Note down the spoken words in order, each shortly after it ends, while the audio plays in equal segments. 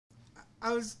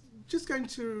I was just going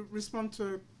to respond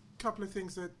to a couple of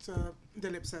things that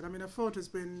Dilip said. I mean, Afford has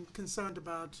been concerned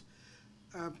about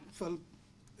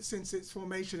since its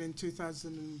formation in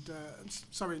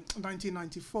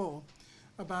 1994,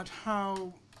 about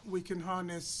how we can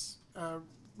harness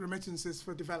remittances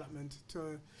for development,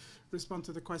 to respond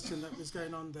to the question that was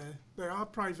going on there. There are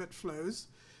private flows,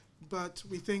 but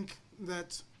we think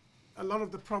that a lot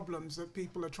of the problems that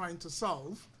people are trying to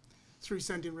solve through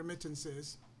sending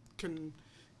remittances can,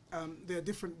 there are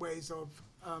different ways of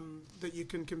that you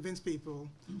can convince people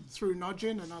through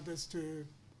nudging and others to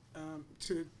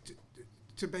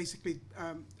basically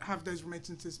have those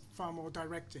remittances far more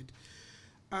directed.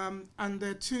 And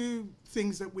there are two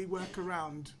things that we work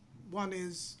around. One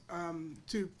is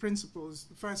two principles.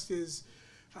 The first is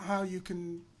how you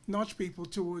can nudge people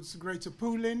towards greater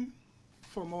pooling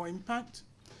for more impact.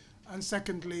 And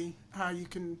secondly, how you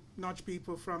can nudge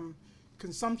people from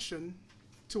consumption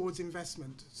towards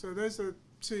investment. So those are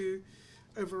two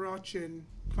overarching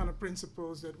kind of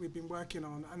principles that we've been working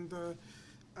on.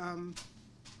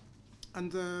 And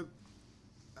the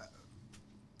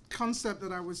concept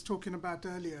that I was talking about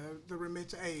earlier, the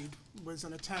remit aid, was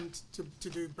an attempt to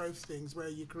do both things, where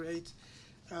you create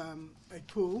a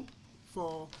pool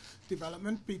for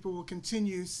development. People will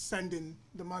continue sending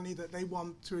the money that they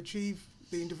want to achieve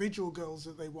the individual goals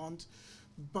that they want,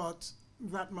 but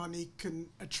that money can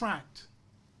attract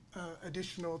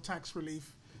additional tax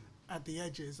relief at the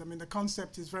edges. I mean, the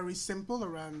concept is very simple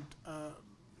around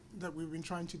that we've been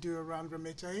trying to do around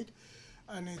remit aid,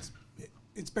 and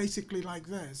it's basically like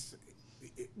this.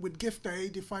 With gift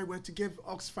aid, if I were to give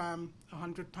Oxfam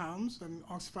 £100 and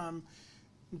Oxfam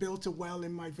built a well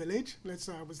in my village, let's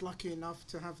say I was lucky enough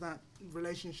to have that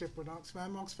relationship with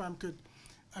Oxfam, Oxfam could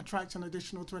attract an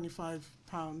additional £25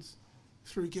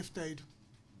 through gift aid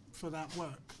for that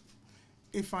work.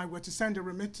 If I were to send a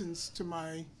remittance to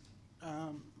my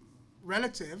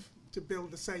relative to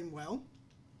build the same well,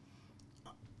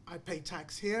 I pay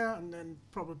tax here, and then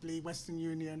probably Western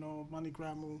Union or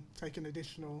MoneyGram will take an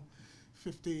additional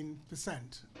 15%.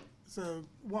 So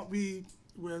what we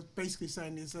were basically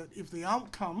saying is that if the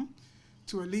outcome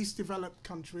to a least developed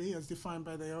country, as defined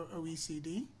by the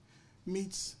OECD,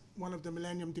 meets one of the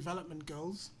Millennium Development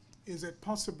Goals, is it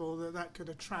possible that that could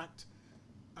attract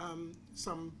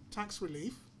some tax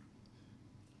relief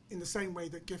in the same way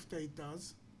that gift aid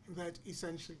does, that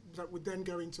essentially that would then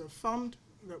go into a fund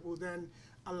that will then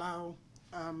allow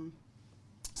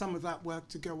some of that work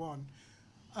to go on.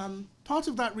 Part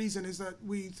of that reason is that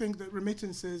we think that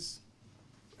remittances,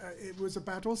 it was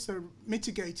about also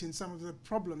mitigating some of the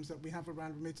problems that we have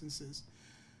around remittances.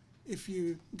 If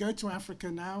you go to Africa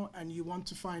now and you want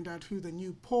to find out who the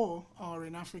new poor are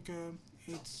in Africa,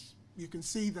 you can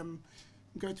see them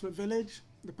go to a village.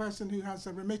 The person who has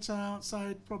a remitter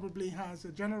outside probably has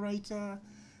a generator,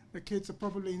 the kids are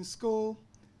probably in school,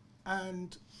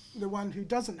 and the one who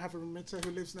doesn't have a remitter,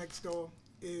 who lives next door,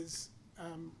 is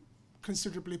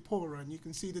considerably poorer, and you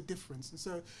can see the difference. And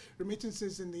so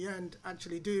remittances in the end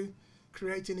actually do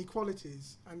create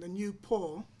inequalities, and the new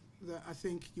poor that I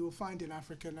think you will find in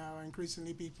Africa now are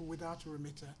increasingly people without a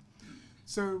remitter.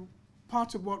 So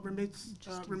part of what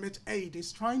remit aid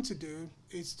is trying to do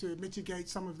is to mitigate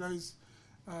some of those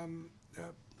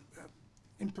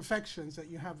imperfections that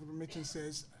you have with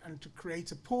remittances, and to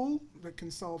create a pool that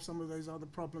can solve some of those other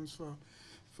problems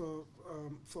for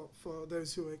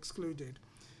those who are excluded.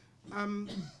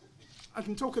 I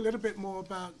can talk a little bit more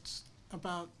about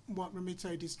what remit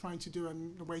aid is trying to do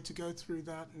and the way to go through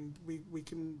that, and we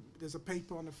can, there's a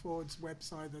paper on the Ford's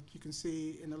website that you can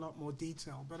see in a lot more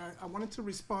detail. But I wanted to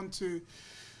respond to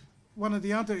one of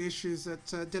the other issues that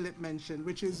Dilip mentioned,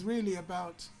 which is really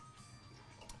about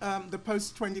the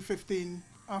post-2015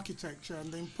 architecture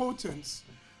and the importance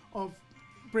of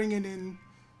bringing in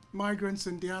migrants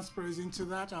and diasporas into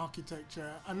that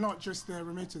architecture, and not just their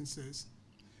remittances.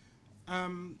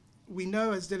 We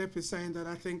know, as Dilip is saying, that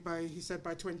I think he said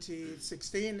by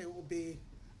 2016 it will be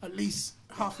at least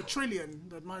 $500 billion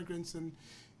that migrants and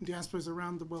diasporas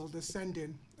around the world are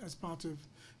sending as part of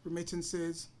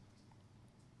remittances.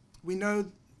 We know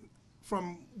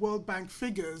from World Bank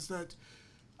figures that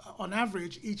on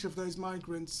average each of those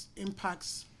migrants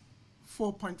impacts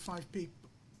 4.5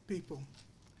 people.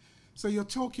 So you're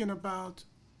talking about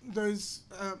those,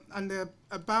 and they're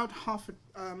about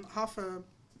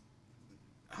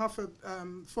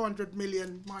 400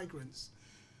 million migrants.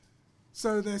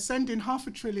 So they're sending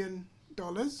 $500 billion,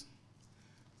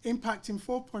 impacting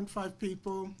 4.5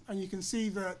 people, and you can see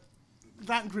that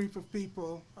that group of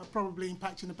people are probably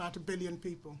impacting about 1 billion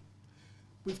people.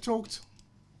 We've talked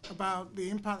about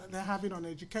the impact that they're having on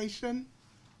education,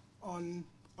 on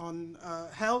on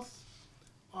health,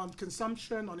 on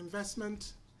consumption, on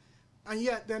investment, and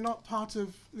yet they're not part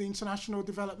of the international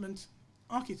development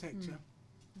architecture.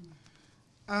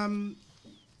 The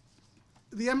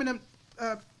eminent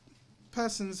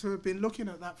persons who have been looking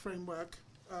at that framework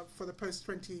for the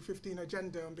post-2015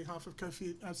 agenda on behalf of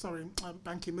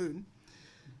Ban Ki-moon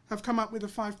have come up with a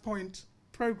 5-point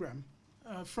program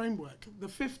framework. The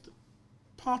 5th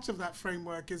part of that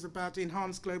framework is about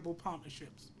enhanced global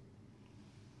partnerships.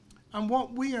 And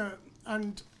what we are,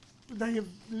 and they have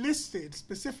listed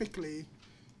specifically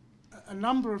a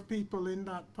number of people in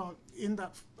that part, in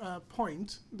that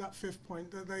point, that 5th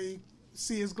point, that they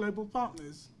see as global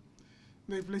partners.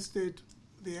 They've listed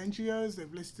the NGOs,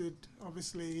 they've listed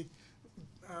obviously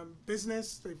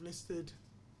business, they've listed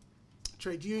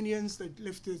trade unions, they've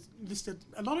listed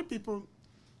a lot of people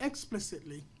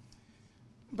explicitly,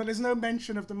 but there's no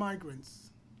mention of the migrants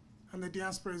and the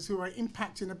diasporas who are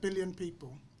impacting 1 billion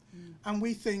people. And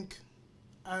we think,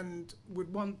 and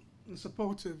would want the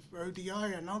support of ODI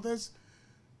and others,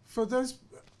 for those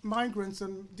migrants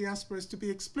and diasporas to be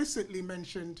explicitly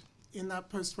mentioned in that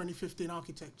post-2015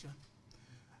 architecture.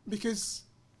 Because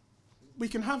we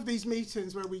can have these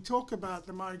meetings where we talk about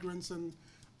the migrants and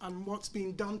what's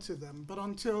being done to them, but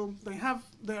until they have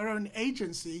their own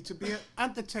agency to be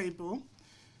at the table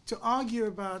to argue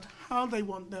about how they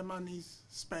want their monies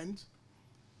spent,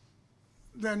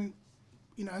 then,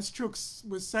 you know, as Chooks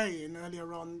was saying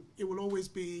earlier on, it will always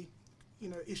be, you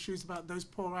know, issues about those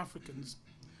poor Africans.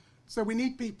 So we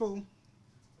need people,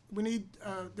 we need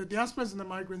the diasporas and the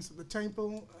migrants at the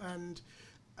table, and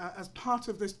as part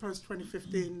of this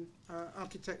post-2015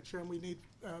 architecture, and we need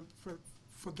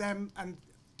for them and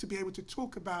to be able to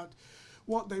talk about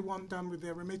what they want done with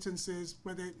their remittances,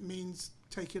 whether it means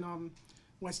taking on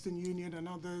Western Union and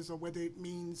others, or whether it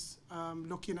means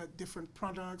looking at different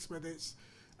products, whether it's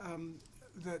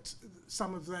that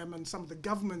some of them and some of the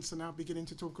governments are now beginning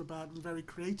to talk about very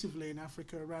creatively in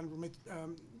Africa around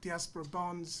diaspora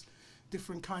bonds,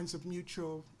 different kinds of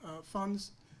mutual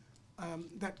funds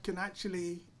that can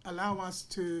actually allow us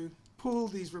to pool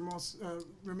these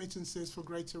remittances for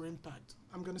greater impact.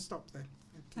 I'm going to stop there.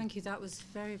 Thank you. That was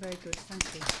very, very good.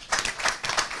 Thank you.